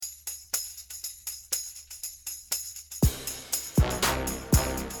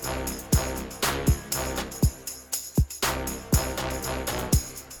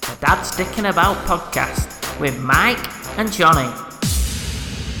Lads Dicking About podcast with Mike and Johnny.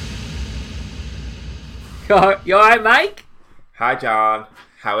 You alright, Mike? Hi, John.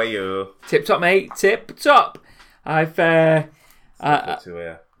 How are you? Tip top, mate. Tip top. I've Good to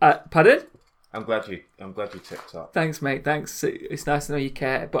hear. pardon? I'm glad you tip top. Thanks, mate. Thanks. It's nice to know you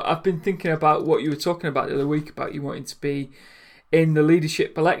care. But I've been thinking about what you were talking about the other week about you wanting to be in the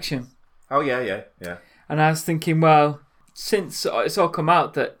leadership election. Oh yeah. And I was thinking, well, since it's all come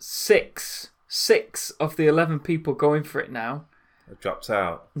out that six of the 11 people going for it now, It drops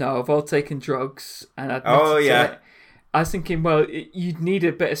out. no, have all taken drugs and admitted Oh to yeah. it. I was thinking, well, you'd need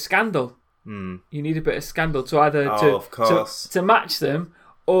a bit of scandal. You need a bit of scandal to either of course. to match them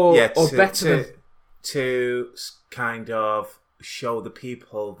or better them. To kind of show the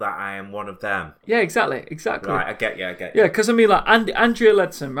people that I am one of them. Yeah, exactly. Right, I get you. Yeah, because I mean, like Andrea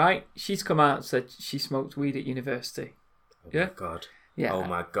Leadsom, right? She's come out and said she smoked weed at university. Oh Yeah? my God. Yeah. Oh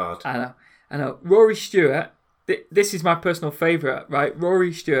my God. I know. Rory Stewart, this is my personal favourite, right?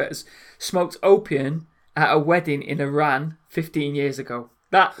 Rory Stewart has smoked opium at a wedding in Iran 15 years ago.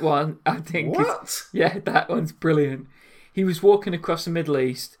 That one, I think, What? that one's brilliant. He was walking across the Middle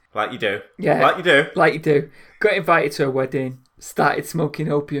East. Like you do. Yeah. Like you do. Got invited to a wedding, started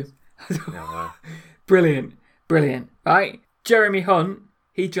smoking opium. No. Brilliant. Right? Jeremy Hunt,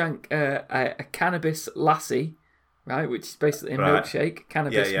 he drank a cannabis lassie, right? Which is basically a milkshake.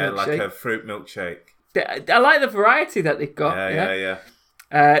 Cannabis milkshake. Like a fruit milkshake. I like the variety that they've got.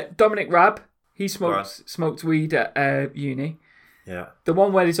 Yeah. Dominic Raab, he smoked weed at uni. Yeah. The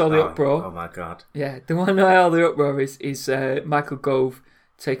one where there's all the uproar. Oh my God. Yeah, the one where all the uproar is Michael Gove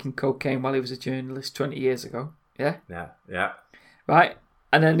taking cocaine while he was a journalist 20 years ago. Yeah? Yeah. Right?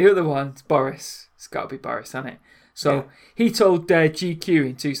 And then the other one's Boris. It's got to be Boris, hasn't it? So he told GQ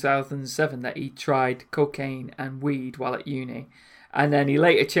in 2007 that he tried cocaine and weed while at uni. And then he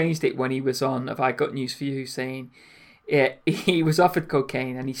later changed it when he was on Have I Got News For You, saying he was offered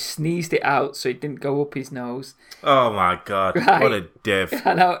cocaine and he sneezed it out so it didn't go up his nose. Oh my God. Right. What a div.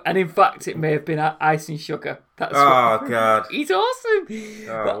 I know. And in fact, it may have been ice and sugar. God. He's awesome.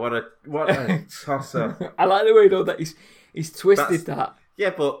 Oh, what a tosser. I like the way, though, that he's twisted that.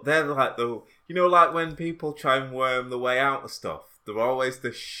 Yeah, but they're like like when people try and worm the way out of stuff, they're always the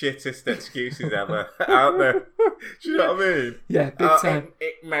shittest excuses ever, aren't they? Do you know what I mean? Yeah, big time.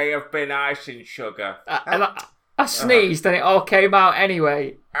 It may have been ice and sugar. I sneezed and it all came out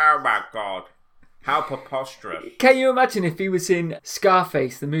anyway. Oh my God. How preposterous. Can you imagine if he was in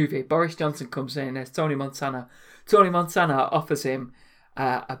Scarface, the movie? Boris Johnson comes in as Tony Montana. Tony Montana offers him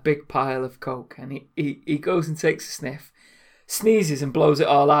a big pile of coke and he goes and takes a sniff, sneezes and blows it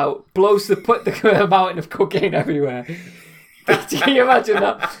all out, blows the mountain of cocaine everywhere. Can you imagine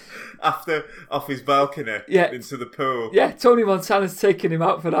that? Off his balcony into the pool. Yeah, Tony Montana's taking him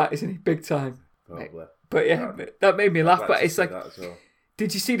out for that, isn't he? Big time. Probably. But yeah, that made me laugh. But it's like, that as well.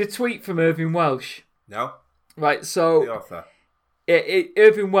 Did you see the tweet from Irving Welsh? No. Right, so The author.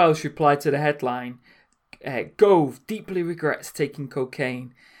 Irving Welsh replied to the headline, Gove deeply regrets taking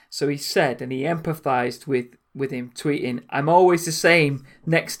cocaine. So he said, and he empathised with him, tweeting, I'm always the same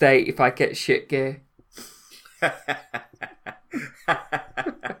next day if I get shit gear.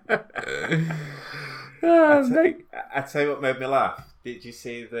 Mate. I tell you what made me laugh. Did you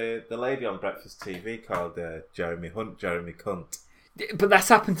see the lady on Breakfast TV called Jeremy Cunt? But that's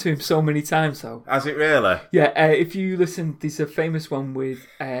happened to him so many times, though. Has it really? Yeah, if you listen, there's a famous one with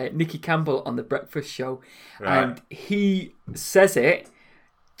Nicky Campbell on The Breakfast Show. Right. And he says it,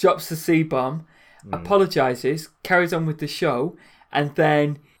 drops the C-bomb, apologises, carries on with the show, and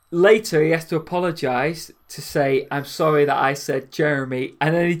then later he has to apologise to say, I'm sorry that I said Jeremy,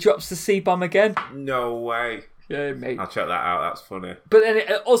 and then he drops the C-bomb again. No way. Yeah, mate. I'll check that out, that's funny. But then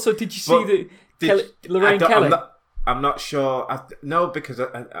also, did you see Lorraine Kelly? I'm not sure. No, because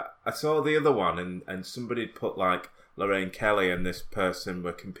I saw the other one and somebody put like Lorraine Kelly and this person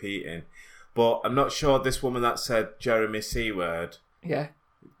were competing. But I'm not sure this woman that said Jeremy C word. Yeah.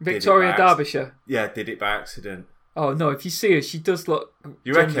 Victoria Derbyshire. Yeah, did it by accident. Oh, no, if you see her, she does look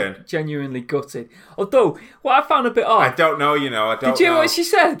reckon? Genuinely gutted. Although, what I found a bit odd... I don't know, I don't know. Did you hear what she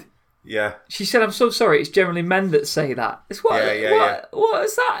said? Yeah. She said, I'm so sorry, it's generally men that say that. It's what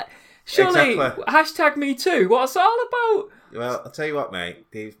is that? Surely, exactly. Hashtag me too. What's it all about? Well, I'll tell you what, mate.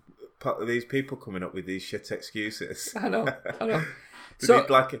 These people coming up with these shit excuses. I know.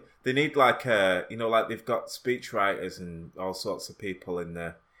 They need like they've got speech writers and all sorts of people in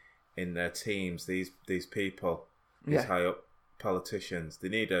their teams. These people, these high up politicians, they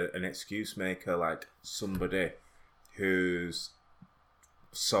need an excuse maker, like somebody whose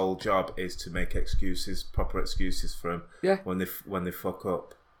sole job is to make excuses, proper excuses for them when they fuck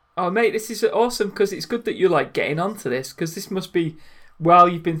up. Oh, mate, this is awesome because it's good that you're like getting onto this because this must be while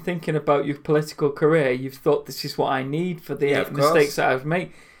you've been thinking about your political career, you've thought this is what I need for the mistakes that I've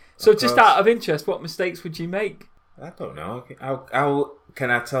made. So, just out of interest, what mistakes would you make? I don't know. How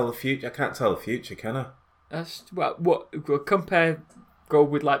can I tell the future? I can't tell the future, can I? Go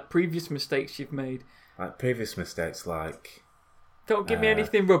with like previous mistakes you've made. Like previous mistakes, like. Don't give me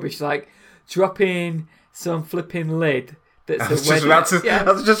anything rubbish, like dropping some flipping lid. That's I was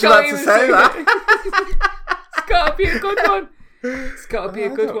just about to say that. It's got to be a good one. It's got to be a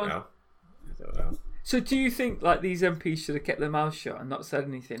good one. I don't know. So, do you think like these MPs should have kept their mouths shut and not said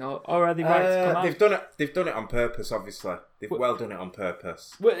anything, or are they right to come out? They've done it on purpose. Obviously, they've done it on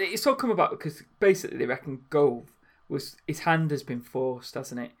purpose. Well, it's all come about because basically they reckon Gove his hand has been forced,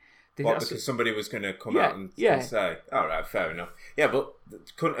 hasn't it? Because somebody was going to come out and say, "All right, fair enough." Yeah, but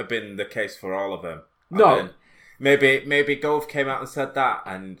it couldn't have been the case for all of them. No, maybe Gove came out and said that,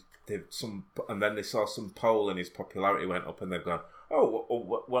 and then they saw some poll and his popularity went up, and they've gone,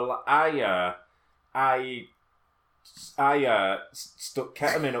 "Oh, well, I stuck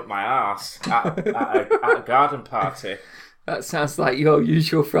ketamine up my arse at a garden party." That sounds like your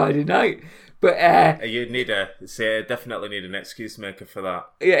usual Friday night. But you definitely need an excuse maker for that.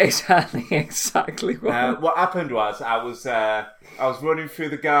 Yeah, exactly. What happened was I was running through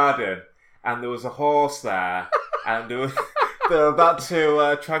the garden and there was a horse there, and they were about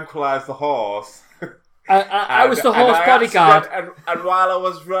to tranquilise the horse. I was the horse bodyguard, and while I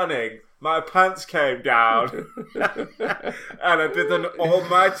was running, my pants came down, and I did an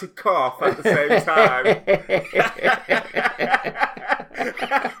almighty cough at the same time.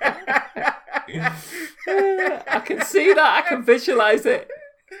 I can see that. I can visualise it.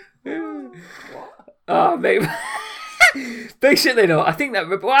 Oh, mate. Basically, no. I think that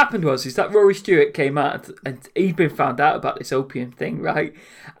what happened was that Rory Stewart came out and he'd been found out about this opium thing, right?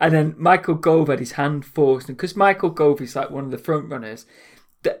 And then Michael Gove had his hand forced, and because Michael Gove is like one of the front runners.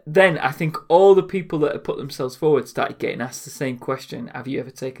 Then I think all the people that had put themselves forward started getting asked the same question: have you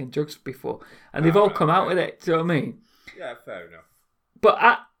ever taken drugs before? And they've all come out with it. Do you know what I mean? Yeah, fair enough. But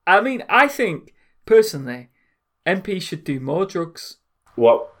I think personally, MPs should do more drugs.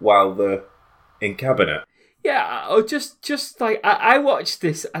 What, while they're in cabinet? Yeah, or just like I watched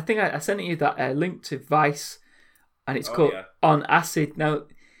this. I think I sent you that link to Vice, and it's called On Acid. Now,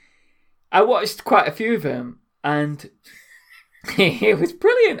 I watched quite a few of them, and it was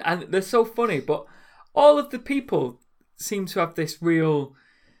brilliant, and they're so funny. But all of the people seem to have this real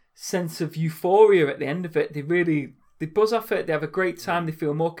sense of euphoria at the end of it. They buzz off it. They have a great time. They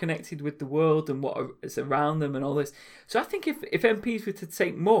feel more connected with the world and what is around them and all this. So I think if MPs were to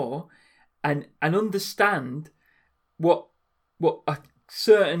take more and understand what a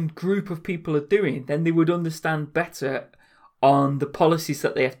certain group of people are doing, then they would understand better on the policies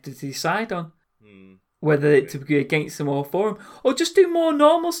that they have to decide on. Whether it to be against them or for them, or just do more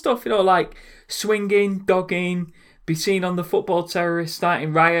normal stuff, like swinging, dogging, be seen on the football terrorists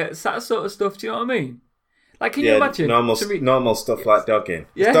starting riots, that sort of stuff. Do you know what I mean? Like, can you imagine normal stuff like dogging?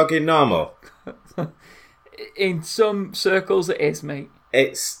 Yeah? Is dogging normal? In some circles, it is, mate.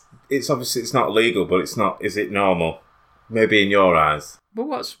 It's obviously it's not legal, but it's not. Is it normal? Maybe in your eyes. But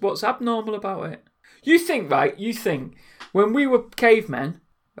what's abnormal about it? You think when we were cavemen,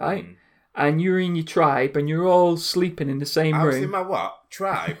 right? And you're in your tribe, and you're all sleeping in the same room. I was in my what?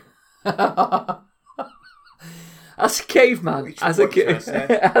 Tribe? As a caveman. As a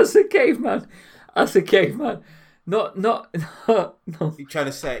caveman. Not. You're trying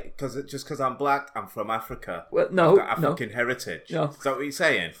to say, because I'm black, I'm from Africa. Well, no. I've got African heritage. No. Is that what you're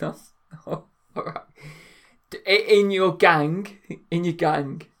saying? No. All right. In your gang.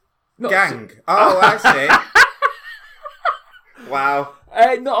 Gang? Oh, I see. Wow.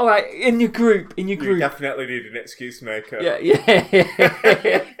 No, all right. In your group. You definitely need an excuse maker.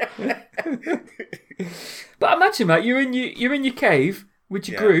 Yeah. But imagine, mate, you're in your cave with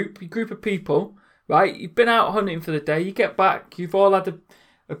your group of people, right? You've been out hunting for the day. You get back. You've all had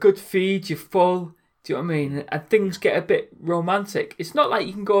a good feed. You're full. Do you know what I mean? And things get a bit romantic. It's not like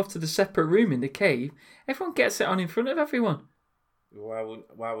you can go off to the separate room in the cave. Everyone gets it on in front of everyone. Why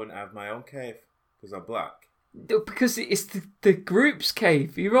wouldn't I have my own cave? Because I'm black. Because it's the group's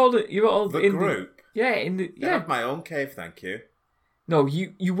cave. You're all the in group. I have my own cave, thank you. No,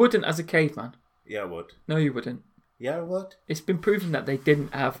 you wouldn't as a caveman. Yeah, I would. No, you wouldn't. Yeah, I would. It's been proven that they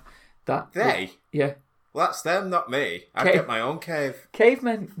didn't have that. They? Yeah. Well, that's them, not me. I'd get my own cave.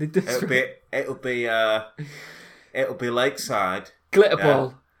 Cavemen. It'll be lakeside.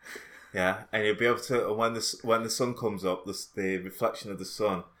 Glitterball. Yeah, and you'll be able to when the sun comes up, the reflection of the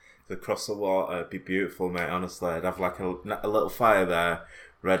sun across the water, it'd be beautiful, mate. Honestly, I'd have like a little fire there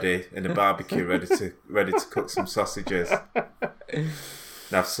ready in a barbecue, ready to cook some sausages. And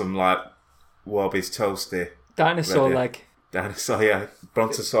have some like Warby's toasty. Dinosaur ready. leg. Dinosaur, yeah.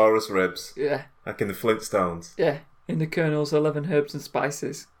 Brontosaurus ribs. Yeah. Like in the Flintstones. Yeah. In the Colonel's 11 herbs and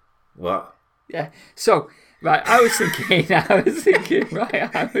spices. What? Yeah. So, right, I was thinking,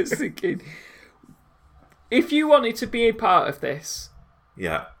 if you wanted to be a part of this,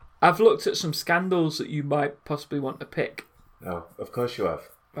 yeah, I've looked at some scandals that you might possibly want to pick. Oh, of course you have.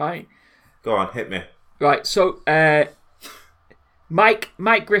 Right. Go on, hit me. Right, so,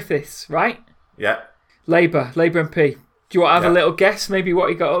 Mike Griffiths, right? Yeah. Labour MP. Do you want to have a little guess maybe what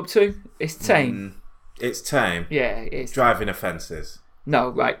he got up to? It's tame. It's tame. Yeah, it is. Driving offences. No,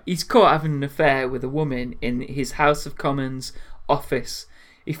 right. He's caught having an affair with a woman in his House of Commons office.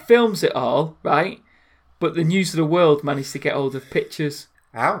 He films it all, right? But the News of the World managed to get hold of pictures.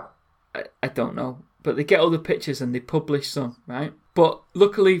 How? I don't know. But they get all the pictures and they publish some, right? But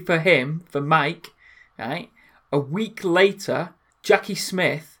luckily for him, for Mike, right, a week later, Jackie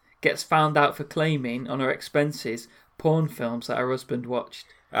Smith gets found out for claiming on her expenses porn films that her husband watched.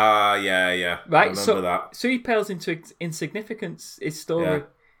 Yeah. Right, I remember that. So he pales into insignificance, his story.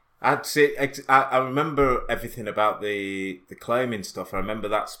 Yeah. I remember everything about the claiming stuff. I remember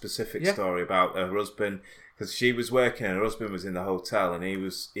that specific story about her husband, because she was working and her husband was in the hotel and he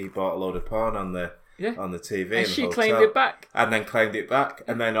bought a load of porn on the TV. And she claimed it back. And then claimed it back.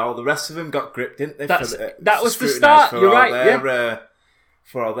 And then all the rest of them got gripped, didn't they? That was the start, you're right.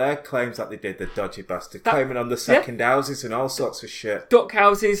 For all their claims that they did, the dodgy bastard, claiming on the second houses and all sorts of shit. Duck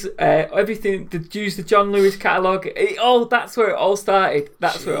houses, everything, use the John Lewis catalogue. That's where it all started.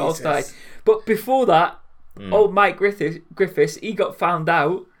 Where it all started. But before that, old Mike Griffiths, he got found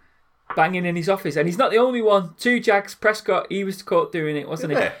out banging in his office. And he's not the only one. 2 Jags Prescott, he was caught doing it,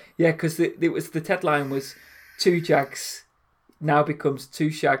 wasn't he? Yeah, because the headline was 2 Jags now becomes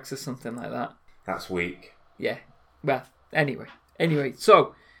 2 Shags or something like that. That's weak. Yeah. Well, anyway,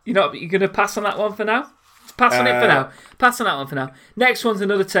 so you're going to pass on that one for now? Pass on that one for now. Next one's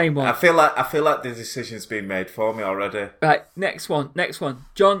another tame one. I feel like the decision's been made for me already. Right, next one.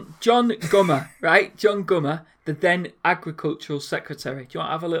 John Gummer, right? John Gummer, the then Agricultural Secretary. Do you want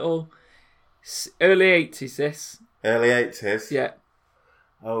to have a little early 80s this? Early 80s? Yeah.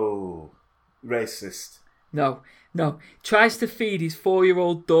 Oh, racist. No. Tries to feed his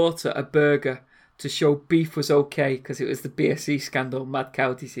 4-year-old daughter a burger to show beef was okay because it was the BSE scandal, mad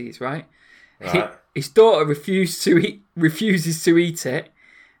cow disease, right? His daughter refuses to eat it,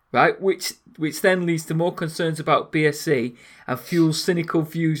 right? Which then leads to more concerns about BSE and fuels cynical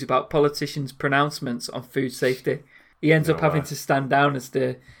views about politicians' pronouncements on food safety. He ends up having to stand down as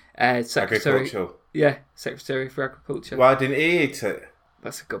the secretary. Yeah, Secretary for Agriculture. Why didn't he eat it?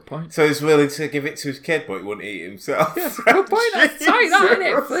 That's a good point. So he's willing to give it to his kid, but he wouldn't eat it himself. Yeah, that's a good point. That's tight, that, isn't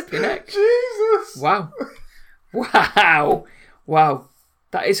it? Flipping heck. Jesus. Wow.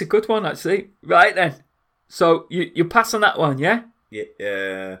 That is a good one, actually. Right then. So you pass on that one, yeah?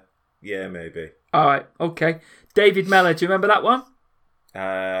 Yeah, maybe. All right, okay. David Mellor, do you remember that one?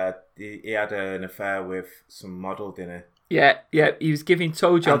 He had an affair with some model, didn't he? Yeah. He was giving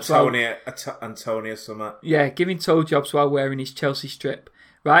toe jobs. Antonia Summer. Yeah, giving toe jobs while wearing his Chelsea strip.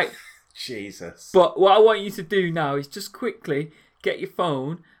 Right? Jesus. But what I want you to do now is just quickly get your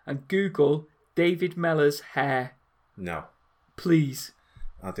phone and Google David Mellor's hair. No. Please.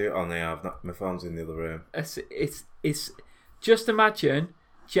 I'll do it on there. My phone's in the other room. It's just imagine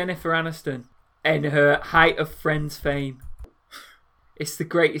Jennifer Aniston in her height of Friends fame. It's the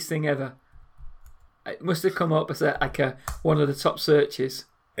greatest thing ever. It must have come up as one of the top searches.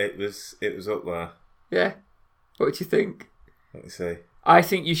 It was up there. Yeah. What do you think? Let me see. I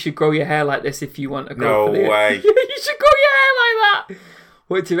think you should grow your hair like this if you want to No go for the... way. You should grow your hair like that.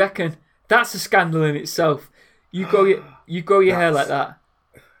 What do you reckon? That's a scandal in itself. You grow your hair like that.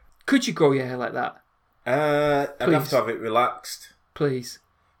 Could you grow your hair like that? I'd have to have it relaxed. Please.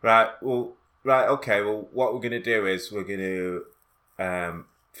 Right, okay. Well, what we're going to do is we're going to,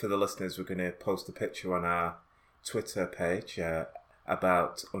 for the listeners, we're going to post a picture on our Twitter page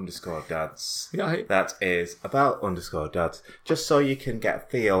about _dads. Right. That is about _dads. Just so you can get a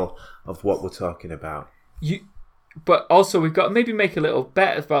feel of what we're talking about. But also we've got to maybe make a little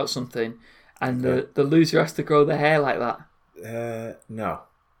bet about something, and the loser has to grow their hair like that. No.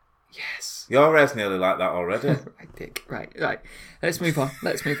 Yes. Your hair's nearly like that already. Right, Dick. Right. Let's move on.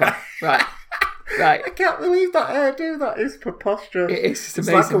 Right. I can't believe that hair do that. It's preposterous. It's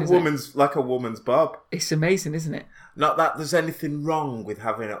amazing. It's like a woman's bob. It's amazing, isn't it? Not that there's anything wrong with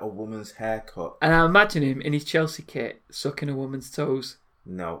having a woman's haircut. And I imagine him in his Chelsea kit sucking a woman's toes.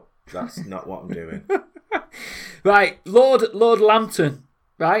 No, that's not what I'm doing. Right, Lord Lambton.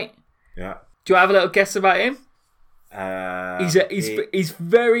 right? Yeah. Do you have a little guess about him? He's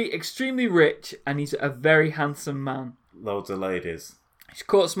very extremely rich, and he's a very handsome man. Loads of ladies. He's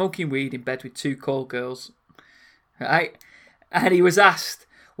caught smoking weed in bed with 2 call girls, right? And he was asked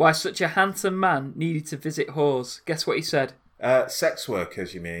why such a handsome man needed to visit whores. Guess what he said? Sex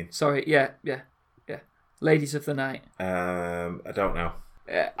workers, you mean? Sorry, yeah. Ladies of the night. I don't know.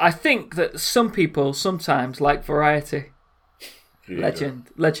 I think that some people sometimes like variety.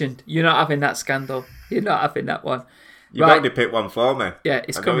 Legend. You're not having that scandal. You're not having that one. You've already picked one for me. Yeah,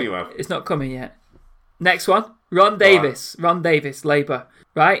 it's coming. You have. It's not coming yet. Next one. Ron Davis. Ron Davis, Labour.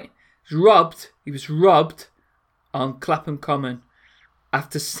 Right? He was robbed on Clapham Common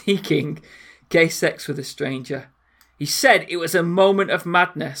after seeking gay sex with a stranger. He said it was a moment of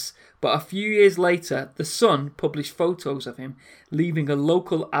madness, but a few years later, The Sun published photos of him leaving a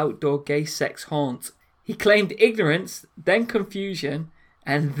local outdoor gay sex haunt. He claimed ignorance, then confusion,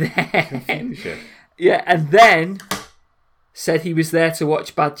 and then... and then said he was there to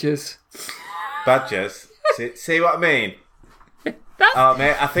watch badgers. Badgers? See what I mean? Oh,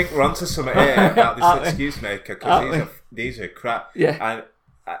 mate, I think we're onto something here about this excuse maker, because these are crap. Yeah. And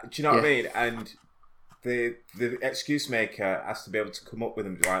do you know what I mean? And the excuse maker has to be able to come up with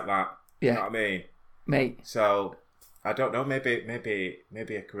them like that. Do you know what I mean? Mate. So, I don't know, maybe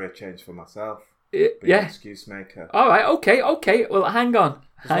a career change for myself. Yeah. Excuse maker. All right, okay. Well, hang on.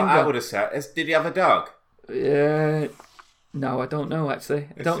 I would have said is, did he have a dog? No, I don't know, actually.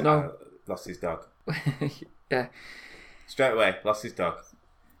 I don't know. Lost his dog. Yeah. Straight away, lost his dog.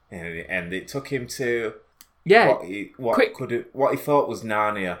 And it took him to what he thought was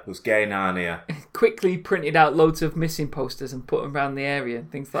Narnia, was gay Narnia. Quickly printed out loads of missing posters and put them around the area and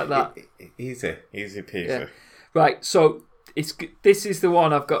things like that. Easy peasy. Yeah. Right, so this is the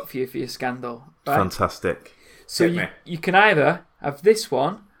one I've got for your scandal. Right? Fantastic. So you can either have this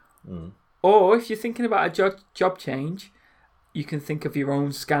one, or if you're thinking about a job change, you can think of your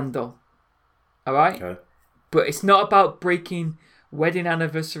own scandal. All right? Okay. But it's not about breaking wedding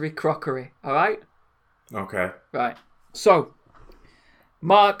anniversary crockery. All right? Okay. Right. So,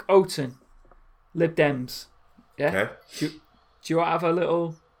 Mark Oaten, Lib Dems. Yeah? Okay. Do you want to have a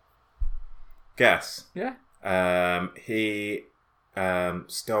little... guess? Yeah? He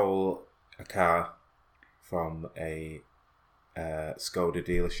stole a car from a Skoda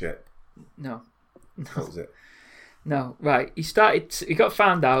dealership. No. What was it? No, right. He got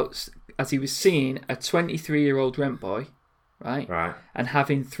found out as he was seeing a 23-year-old rent boy, right? Right. And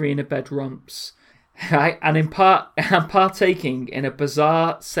having 3-in-a-bed romps, right? And partaking in a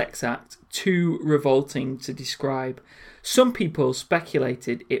bizarre sex act too revolting to describe. Some people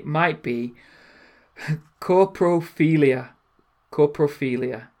speculated it might be corprophilia.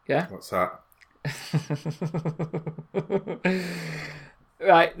 Corprophilia, yeah? What's that?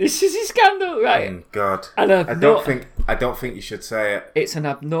 Right, this is a scandal, right? Oh, God. I don't think you should say it. It's an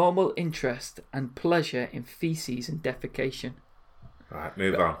abnormal interest and pleasure in feces and defecation. Right,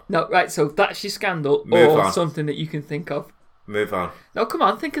 move on. No, right, so that's your scandal something that you can think of. Move on. No, come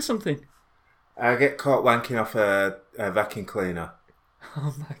on, think of something. I get caught wanking off a vacuum cleaner.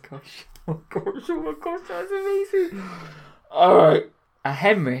 Oh my gosh, that's amazing. Alright, a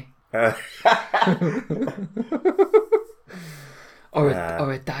Henry. Or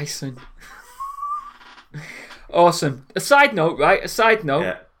a Dyson. Awesome. A side note.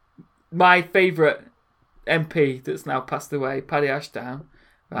 Yeah. My favourite MP that's now passed away, Paddy Ashdown,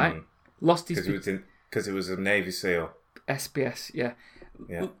 right? Lost his... Because it was a Navy SEAL. SBS, yeah.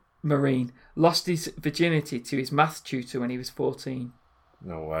 Yeah. Marine. Lost his virginity to his maths tutor when he was 14.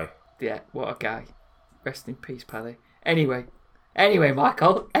 No way. Yeah, what a guy. Rest in peace, Paddy. Anyway,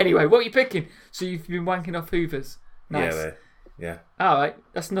 Michael. Anyway, what are you picking? So you've been wanking off Hoovers. Nice. Yeah. All right,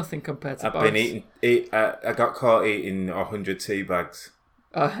 that's nothing compared to Boris. I've been eating. I got caught eating 100 tea bags.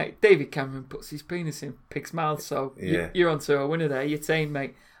 All right, David Cameron puts his penis in pig's mouth, so you're onto a winner there. You're tame,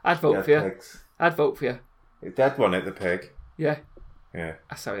 mate. I'd vote for you. Pigs. I'd vote for you. Dad won it, the pig. Yeah. Yeah.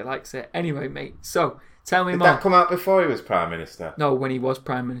 That's how he likes it. Anyway, mate. So tell me Did more. that come out before he was Prime Minister? No, when he was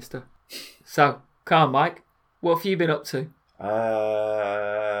Prime Minister. So, come on, Mike. What have you been up to?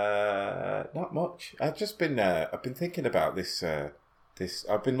 Not much. I've just been. I've been thinking about this.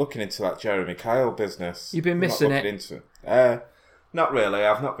 I've been looking into that Jeremy Kyle business. You've been missing it. Not really.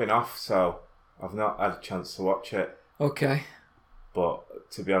 I've not been off, so I've not had a chance to watch it. Okay.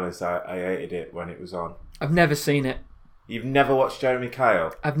 But to be honest, I hated it when it was on. I've never seen it. You've never watched Jeremy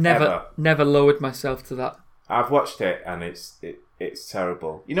Kyle? I've never lowered myself to that. I've watched it and it's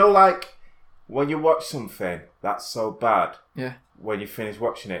terrible. You know, like when you watch something that's so bad. Yeah. When you finish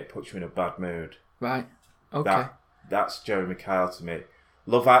watching it, it puts you in a bad mood. Right. Okay. That's Jeremy Kyle to me.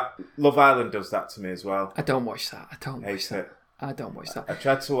 Love Island does that to me as well. I don't watch that. I don't watch that. I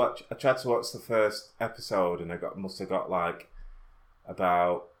tried to watch the first episode, and must have got like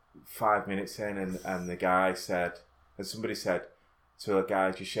about 5 minutes in, and the guy said, and somebody said to a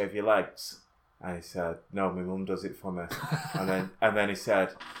guy, "Do you shave your legs?" And he said, "No, my mum does it for me." and then he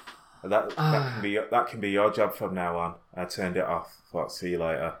said, that can be your job from now on. I turned it off. Thought, see you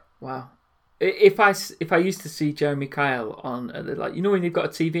later. Wow. If I used to see Jeremy Kyle on like, you know, when you've got a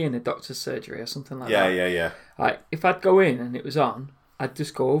TV in a doctor's surgery or something like that. Yeah. Like, if I'd go in and it was on, I'd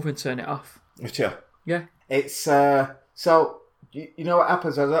just go over and turn it off. Yeah. Yeah. It's so you know what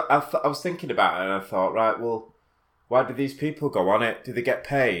happens. I was thinking about it, and I thought, right, well, why do these people go on it? Do they get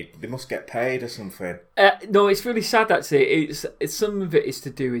paid? They must get paid or something. No, it's really sad actually. It's some of it is to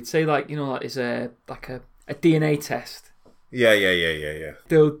do with, say, like, you know, like, it's a DNA test. Yeah.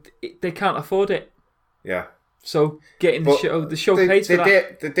 They can't afford it. Yeah. So getting the show pays for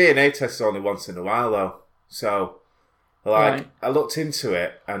that. The DNA test is only once in a while though. So, like, right. I looked into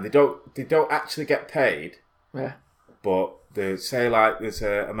it, and they don't actually get paid. Yeah. But they say, like, there's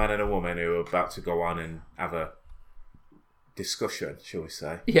a man and a woman who are about to go on and have a discussion, shall we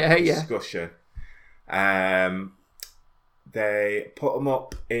say? Yeah. Discussion. They put them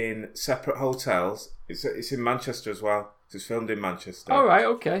up in separate hotels. It's in Manchester as well. It's filmed in Manchester. All right,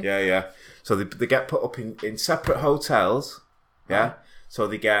 okay. Yeah. So they get put up in separate hotels. Yeah. Oh. So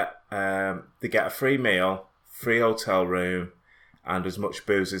they get a free meal, free hotel room, and as much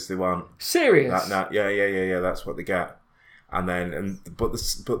booze as they want. Serious? Yeah. That's what they get. And then but the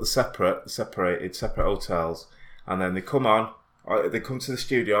separated hotels, and then they come to the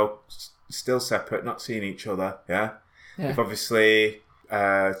studio, still separate, not seeing each other. Yeah. They've obviously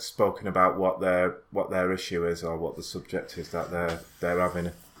spoken about what their issue is, or what the subject is that they're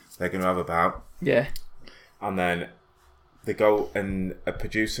going to have about. Yeah. And then they go, and a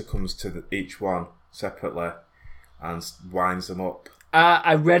producer comes to each one separately and winds them up.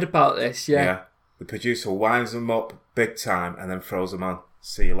 I read about this. Yeah. The producer winds them up big time and then throws them on.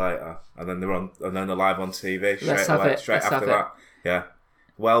 See you later. And then they're live on TV straight after that. Yeah.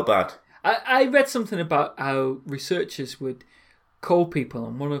 Well bad. I read something about how researchers would call people,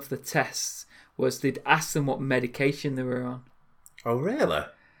 and one of the tests was they'd ask them what medication they were on. Oh, really?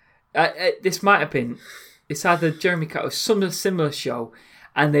 This might have been, it's either Jeremy Kyle or some similar show,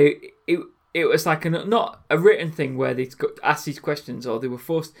 and it was like not a written thing where they'd ask these questions or they were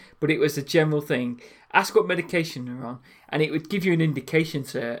forced, but it was a general thing. Ask what medication they're on, and it would give you an indication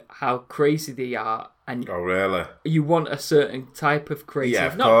to how crazy they are. And oh, really? You want a certain type of crazy. Yeah,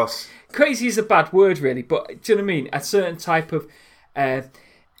 of course. Crazy is a bad word, really, but do you know what I mean? A certain type of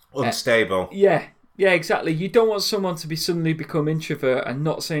unstable. Yeah, exactly. You don't want someone to suddenly become introvert and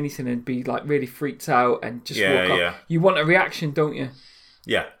not say anything and be like really freaked out and just walk off. Yeah. You want a reaction, don't you?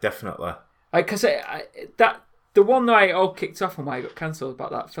 Yeah, definitely. Because the one night it all kicked off and why it got cancelled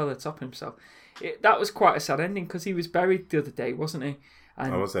about that fella topping himself. That was quite a sad ending because he was buried the other day, wasn't he?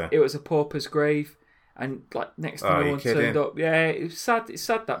 And was it? It was a pauper's grave, and like next to no one turned up. Yeah, it was sad. It's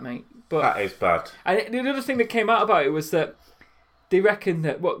sad, that, mate. But that is bad. And the other thing that came out about it was that they reckon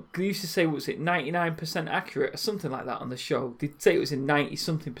that what they used to say was 99% accurate or something like that on the show. They'd say it was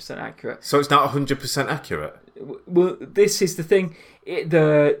 90-something% accurate. So it's not 100% accurate. Well, this is the thing.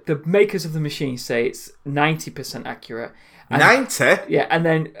 The makers of the machine say it's 90% accurate. 90? Yeah, and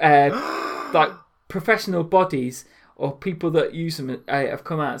then like professional bodies or people that use them have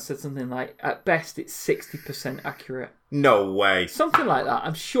come out and said something like, at best, it's 60% accurate. No way. Something like that.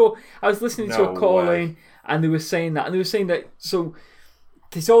 I'm sure. I was listening to a call-in, and they were saying that. And they were saying that, so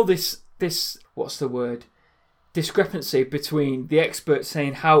there's all this what's the word? Discrepancy between the experts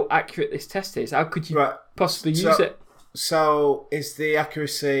saying how accurate this test is. How could you possibly use it? So is the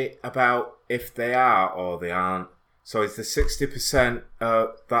accuracy about if they are or they aren't? So is the 60%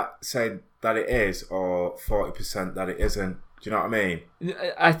 that saying that it is, or 40% that it isn't? Do you know what I mean?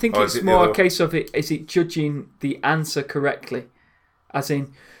 I think it's more a case of is it judging the answer correctly? As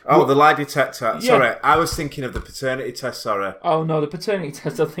in... the lie detector. Yeah. Sorry, I was thinking of the paternity test, sorry. Oh, no, the paternity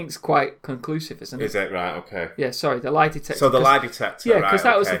test I think is quite conclusive, isn't it? Is it? Right, okay. Yeah, sorry, the lie detector. So the lie detector, yeah, because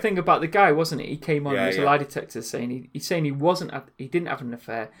that was the thing about the guy, wasn't it? He came on as a lie detector saying he didn't have an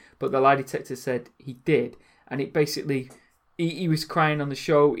affair, but the lie detector said he did, and it basically... He was crying on the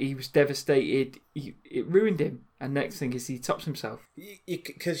show. He was devastated. It ruined him. And next thing is he tops himself.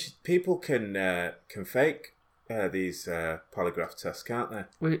 Because people can fake these polygraph tests, can't they?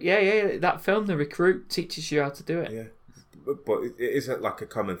 Well, yeah. That film, The Recruit, teaches you how to do it. Yeah, but it isn't like a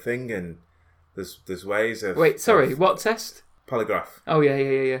common thing, and there's ways of. Wait, sorry, what test? Polygraph. Oh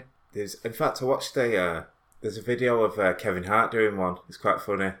yeah. In fact, I watched a There's a video of Kevin Hart doing one. It's quite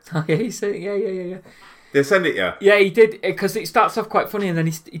funny. Oh yeah, he said, yeah. Did they send it you? Yeah, he did, because it starts off quite funny and then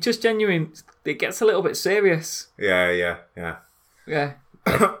he just genuine. It gets a little bit serious. Yeah.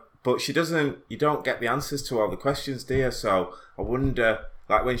 But she doesn't. You don't get the answers to all the questions, do you? So I wonder,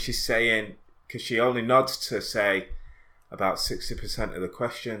 like when she's saying, because she only nods to say about 60% of the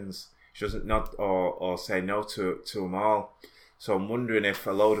questions. She doesn't nod or say no to them all. So I'm wondering if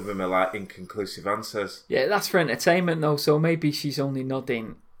a load of them are like inconclusive answers. Yeah, that's for entertainment though. So maybe she's only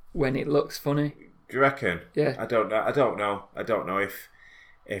nodding when it looks funny. Do you reckon? Yeah. I don't know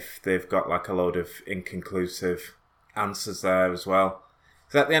if they've got like a load of inconclusive answers there as well.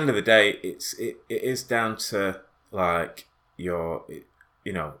 Because at the end of the day, it is down to like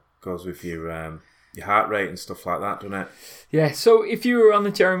goes with your heart rate and stuff like that, doesn't it? Yeah. So if you were on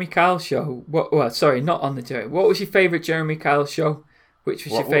the Jeremy Kyle show, what was your favourite Jeremy Kyle show? Which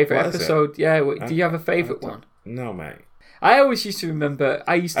was your favourite episode? Yeah. Do you have a favourite one? No, mate. I always used to remember.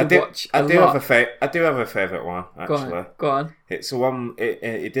 I used to watch. I do have a favourite one actually. Go on. It's the one.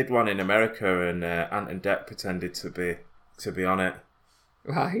 It did one in America, and Ant and Dec pretended to be on it.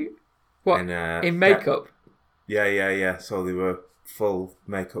 Right. What? And, in makeup. Yeah. So they were full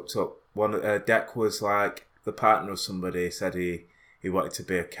makeup up. One Dec was like the partner of somebody. He said he wanted to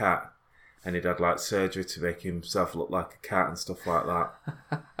be a cat, and he'd had like surgery to make himself look like a cat and stuff like that.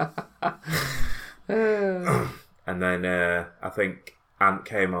 And then I think Ant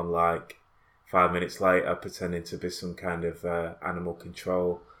came on like 5 minutes later, pretending to be some kind of animal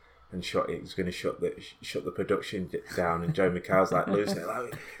control, and he was going to shut the production down. And Jeremy Kyle's like losing it,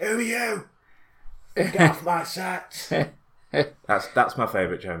 like, "Who are you? Get off my set!" That's my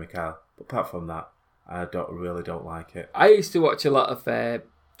favourite Jeremy Kyle. But apart from that, I really don't like it. I used to watch a lot of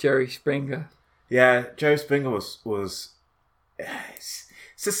Jerry Springer. Yeah, Jerry Springer was. It's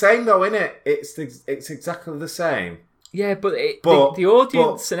the same though, isn't it? It's exactly the same. Yeah, but the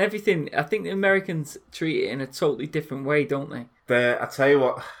audience and everything. I think the Americans treat it in a totally different way, don't they? I tell you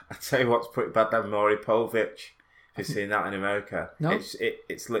what's pretty bad. That Maury Povich. Have you seen that in America? No.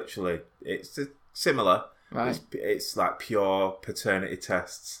 It's literally similar. Right. It's like pure paternity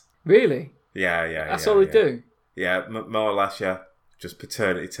tests. Really? Yeah. That's all they do? Yeah, more or less, yeah. Just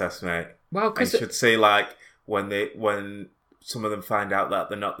paternity tests, mate. Wow, because... You should see, like, when some of them find out that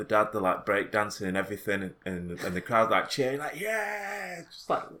they're not the dad, they're, like, breakdancing and everything, and the crowd, like, cheering, like, yeah! It's just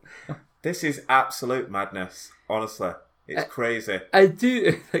like, this is absolute madness, honestly. It's crazy. I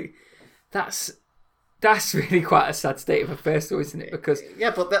do... Like, that's really quite a sad state of affairs, though, isn't it? Because...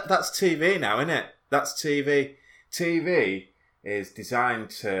 Yeah, but that's TV now, isn't it? That's TV. TV is designed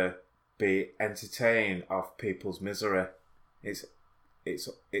to be entertaining off people's misery. It's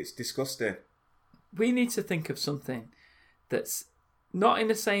disgusting. We need to think of something that's not in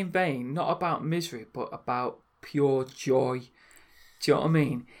the same vein, not about misery, but about pure joy. Do you know what I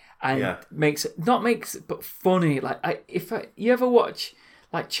mean? And but funny. Like you ever watch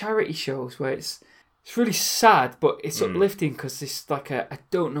like charity shows where it's really sad, but it's uplifting because it's like a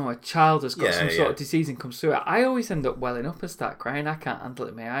child has got some sort of disease and comes through it. I always end up welling up and start crying. I can't handle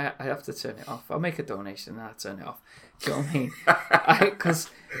it, mate. I have to turn it off. I'll make a donation and I'll turn it off. Do you know what I mean?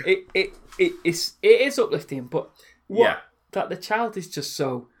 Because it is uplifting, but that the child is just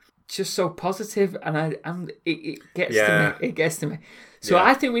so positive, and it gets to me. It gets to me. So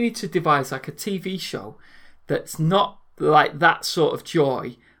I think we need to devise like a TV show that's not like that sort of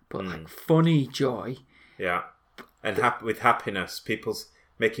joy, but like funny joy. Yeah. And with happiness,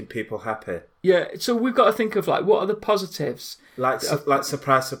 making people happy. Yeah, so we've got to think of like, what are the positives? Like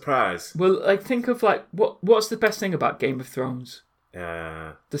surprise. Well, like think of like, what's the best thing about Game of Thrones?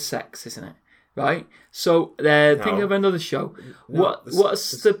 The sex, isn't it? Right? So think of another show.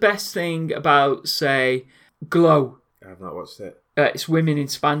 What's the best thing about, say, Glow? I've not watched it. It's women in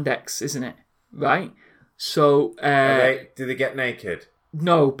spandex, isn't it? Right? So do they get naked?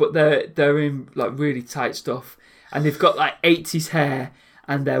 No, but they're in like really tight stuff, and they've got like 80s hair,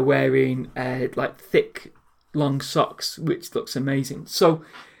 and they're wearing like thick, long socks, which looks amazing. So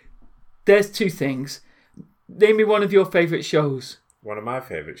there's two things. Name me one of your favourite shows. One of my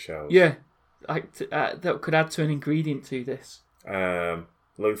favourite shows. Yeah, like that could add to an ingredient to this.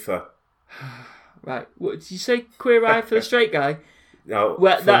 Luther. Right. What did you say? Queer Eye for the Straight Guy? No.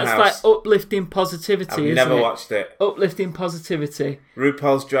 Well, that's like uplifting positivity. I've never watched it. Uplifting positivity.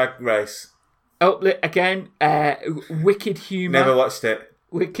 RuPaul's Drag Race. Again, wicked humour. Never watched it.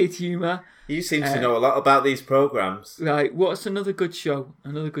 Wicked humour. You seem to know a lot about these programmes. Right. What's another good show?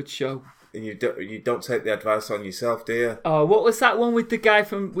 And you don't take the advice on yourself, do you? Oh, what was that one with the guy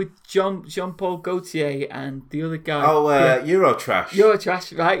with Jean-Paul Gaultier and the other guy? Oh, Eurotrash.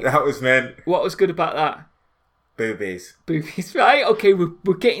 Eurotrash, right? That was meant. What was good about that? Boobies. Boobies, right? Okay,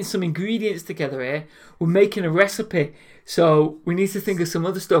 we're getting some ingredients together here. We're making a recipe. So we need to think of some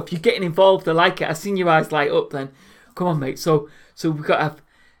other stuff. You're getting involved. I like it. I've seen your eyes light up then. Come on, mate. So we've got to have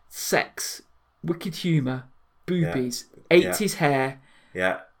sex, wicked humour, boobies, 80s hair.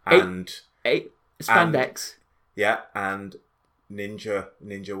 Yeah. And... spandex. And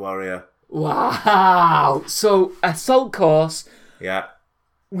Ninja Warrior. Wow. So assault course. Yeah.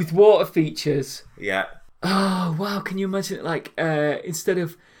 With water features. Yeah. Oh wow! Can you imagine it? Like instead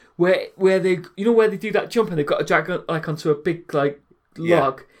of where they where they do that jump and they've got to drag like onto a big like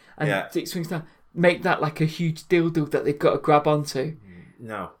log and it swings down. Make that like a huge dildo that they've got to grab onto.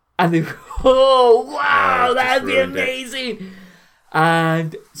 No. And they that'd be amazing.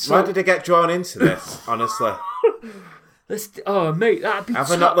 And so, why did I get drawn into this? Honestly. Mate, that'd be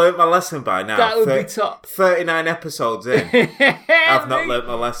Have I not learnt my lesson by now? That would be top. 39 episodes in. I've not learnt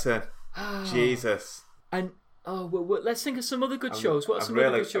my lesson. Jesus. And let's think of some other good shows. What are some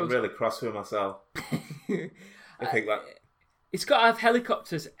other good shows? I'm really cross with myself. I think that it's got to have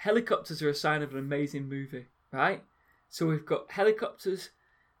helicopters. Helicopters are a sign of an amazing movie, right? So we've got helicopters,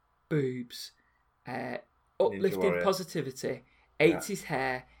 boobs, uplifting positivity, 80s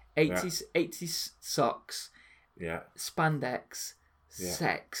hair, 80s socks. Yeah. Spandex,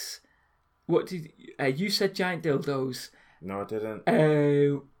 sex. What did you said? Giant dildos. No, I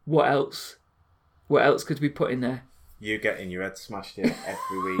didn't. What else? What else could we put in there? You getting your head smashed in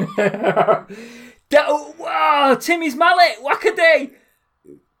every week. Wow, Timmy's mallet, whack-a-day.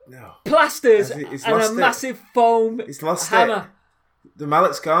 No. Plasters and a massive foam He's lost hammer. It. The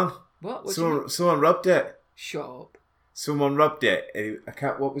mallet's gone. What? Someone rubbed it. Shut up. Someone rubbed it.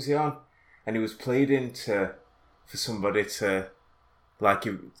 What was he on? And he was pleading for somebody to, like,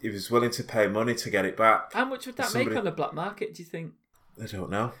 he was willing to pay money to get it back. How much would that make on the black market, do you think? I don't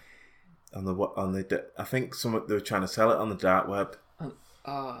know. I think they were trying to sell it on the dark web.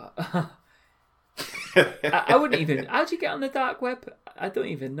 I wouldn't even. How do you get on the dark web? I don't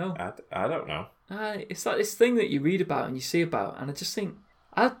even know. I don't know. It's like this thing that you read about and you see about, and I just think.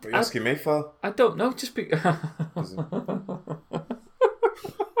 What are you asking me for? I don't know. Just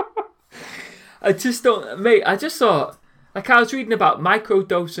I just don't, mate. I just thought, like, I was reading about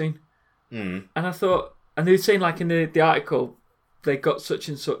microdosing, and I thought, and they were saying, like, in the article, they got such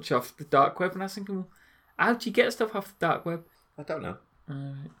and such off the dark web, and I was thinking, well, how do you get stuff off the dark web? I don't know.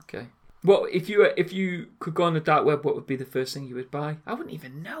 Okay. What if you could go on the dark web? What would be the first thing you would buy? I wouldn't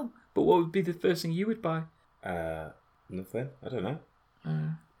even know. But what would be the first thing you would buy? Nothing. I don't know.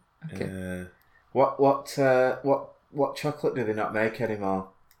 Okay. What chocolate do they not make anymore?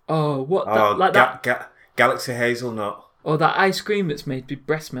 Oh, what? That Galaxy Hazelnut. Or that ice cream that's made with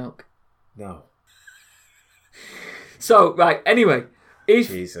breast milk. No. So right. Anyway,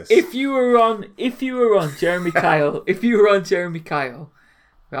 Jesus. if you were on Jeremy Kyle,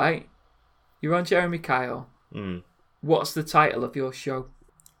 right? You're on Jeremy Kyle. What's the title of your show?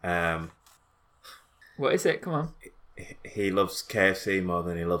 What is it? Come on. He loves KFC more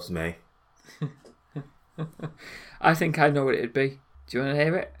than he loves me. I think I know what it'd be. Do you want to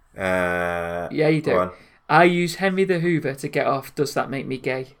hear it? Yeah, you do. I use Henry the Hoover to get off. Does that make me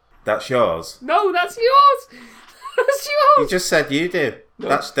gay? That's yours. No, that's yours. That's yours. You just said you do. No.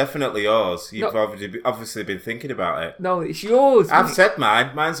 That's definitely yours. You've obviously been thinking about it. No, it's yours. I've said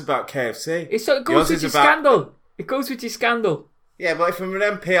mine. Mine's about KFC. It goes with your scandal. It goes with your scandal. Yeah, but if I'm an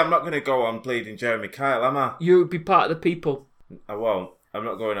MP, I'm not going to go on bleeding Jeremy Kyle, am I? You would be part of the people. I won't. I'm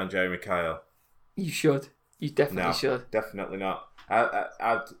not going on Jeremy Kyle. You should. You definitely should. Definitely not.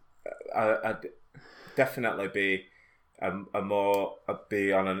 I'd definitely be on a more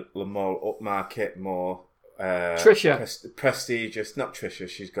upmarket, more Trisha. Prestigious. Not Trisha.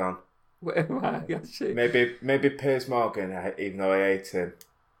 She's gone. Why? Maybe Piers Morgan. Even though I hate him.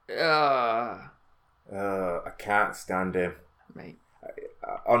 I can't stand him. Mate.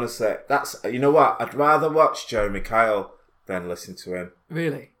 Honestly, you know what? I'd rather watch Jeremy Kyle than listen to him.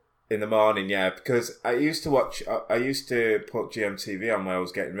 Really? In the morning, yeah, because I used to put GMTV on when I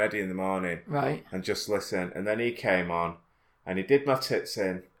was getting ready in the morning, right, and just listen. And then he came on, and he did my tits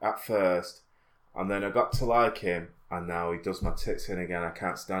in at first, and then I got to like him, and now he does my tits in again. I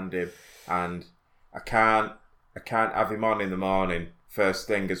can't stand him, and I can't have him on in the morning first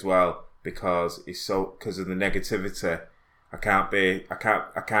thing as well because of the negativity. I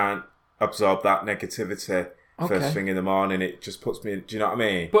can't absorb that negativity first thing in the morning. It just puts me. Do you know what I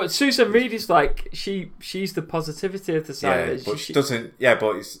mean? But Susan Reid is like she's the positivity of the side. Yeah, but she doesn't. Yeah,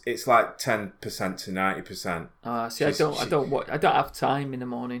 but it's like 10% to 90%. See, I don't have time in the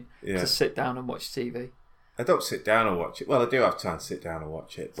morning to sit down and watch TV. I don't sit down and watch it. Well, I do have time to sit down and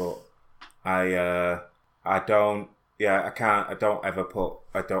watch it, but I I don't. Yeah, I can't. I don't ever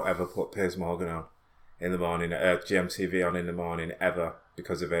put Piers Morgan on in the morning. GMTV on in the morning ever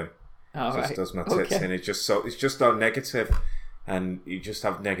because of him. All just right. does my tits in. It's just so negative, and you just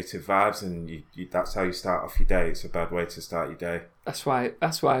have negative vibes, and you that's how you start off your day. It's a bad way to start your day. That's why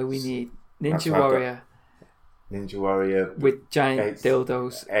we need Ninja Warrior. Ninja Warrior with giant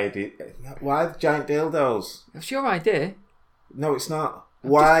dildos. Why giant dildos? That's your idea. No, it's not.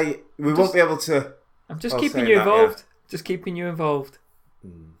 Why? We won't be able to. I'm just keeping you involved. Yeah. Just keeping you involved.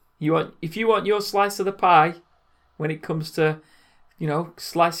 If you want your slice of the pie, when it comes to,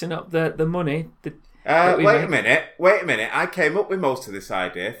 slicing up the money. Wait a minute. I came up with most of this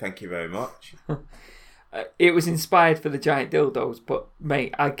idea. Thank you very much. It was inspired for the giant dildos, but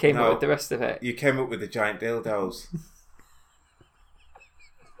mate, I came up with the rest of it. You came up with the giant dildos,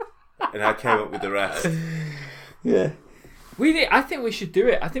 and I came up with the rest. Yeah. I think we should do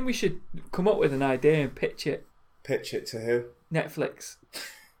it. I think we should come up with an idea and pitch it. Pitch it to who? Netflix.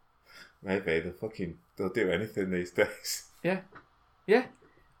 Maybe they'll do anything these days. Yeah.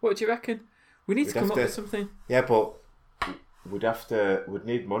 What do you reckon? We need to come up with something. Yeah, but we'd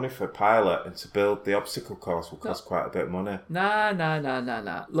need money for a pilot, and to build the obstacle course will cost quite a bit of money.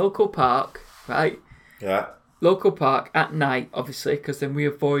 Nah. Local park, right? Yeah. Local park at night, obviously, because then we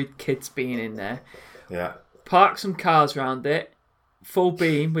avoid kids being in there. Yeah. Park some cars around it, full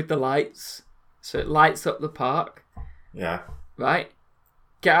beam with the lights, so it lights up the park. Yeah. Right?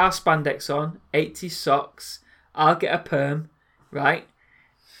 Get our spandex on, 80s socks, I'll get a perm, right?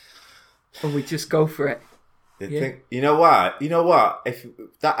 And we just go for it. You know what? If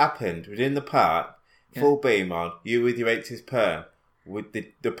that happened within the park, full beam on, you with your 80s perm,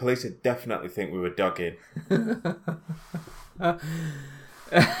 the police would definitely think we were dogging.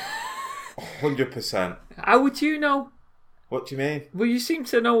 100%. How would you know? What do you mean? Well, you seem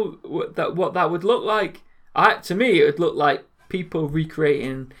to know what that would look like. To me, it would look like people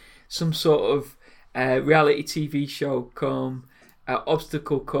recreating some sort of reality TV show come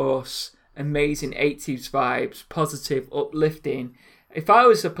obstacle course, amazing 80s vibes, positive, uplifting. If I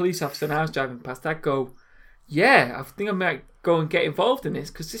was a police officer and I was driving past, I'd go, yeah, I think I might go and get involved in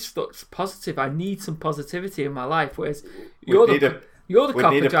this because this looks positive. I need some positivity in my life. Whereas you're the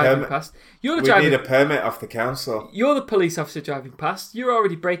cop driving past. We need a permit off the council. You're the police officer driving past. You're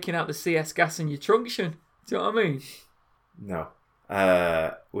already breaking out the CS gas in your trunction. Do you know what I mean? No.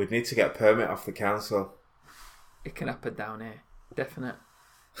 We'd need to get a permit off the council. It can happen down here. Definite.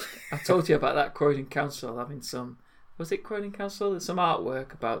 I told you about that Croydon Council having some... Was it Croydon Council? There's some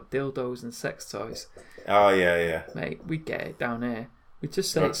artwork about dildos and sex toys. Oh, yeah. Mate, we'd get it down here. We'd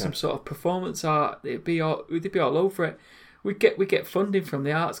just say it's some sort of performance art. They'd be all over it. We get funding from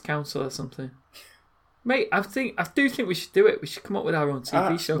the Arts Council or something. Mate, I do think we should do it. We should come up with our own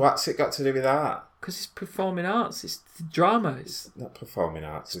TV show. What's it got to do with that? Because it's performing arts. It's drama. It's not performing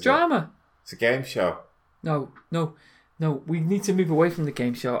arts. It's drama. It's a game show. No. We need to move away from the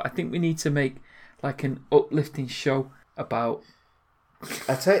game show. I think we need to make like an uplifting show about...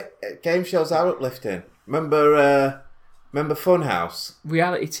 I tell you, game shows are uplifting. Remember Funhouse?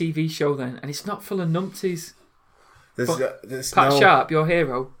 Reality TV show then. And it's not full of numpties. There's Pat Sharp, your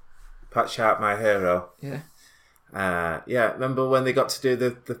hero. Pat Sharp, my hero. Yeah. Remember when they got to do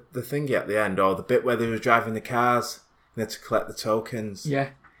the thingy at the end, or the bit where they were driving the cars and they had to collect the tokens? Yeah.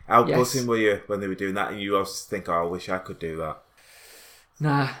 How buzzing were you when they were doing that? And you always think, I wish I could do that.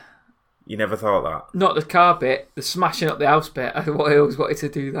 Nah. You never thought that? Not the car bit, the smashing up the house bit. I always wanted to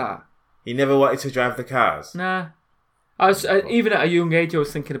do that. You never wanted to drive the cars? Nah. Even at a young age, I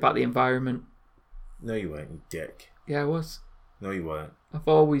was thinking about the environment. No, you weren't, you dick. Yeah, I was. No, you weren't. I've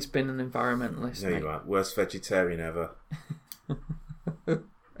always been an environmentalist. No, you weren't. Worst vegetarian ever.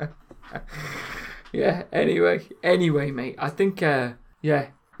 Yeah, anyway, mate. I think,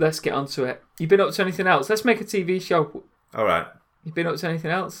 let's get onto it. You been up to anything else? Let's make a TV show. All right. You been up to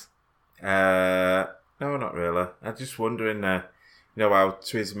anything else? No, not really. I'm just wondering, how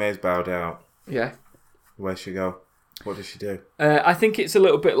Theresa May's bowed out. Yeah. Where'd she go? What does she do? I think it's a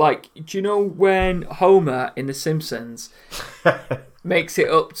little bit like, do you know when Homer in The Simpsons makes it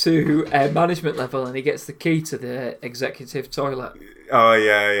up to management level and he gets the key to the executive toilet? Oh,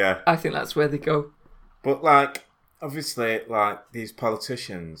 yeah. I think that's where they go. But, obviously, these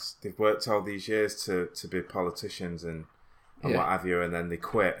politicians, they've worked all these years to be politicians and what have you, and then they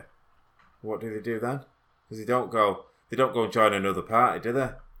quit. What do they do then? Because they don't go and join another party, do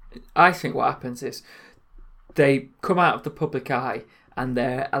they? I think what happens is they come out of the public eye and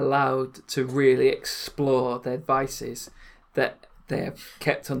they're allowed to really explore their vices that they're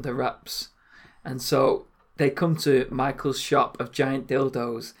kept under wraps. And so they come to Michael's shop of giant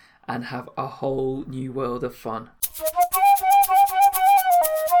dildos and have a whole new world of fun.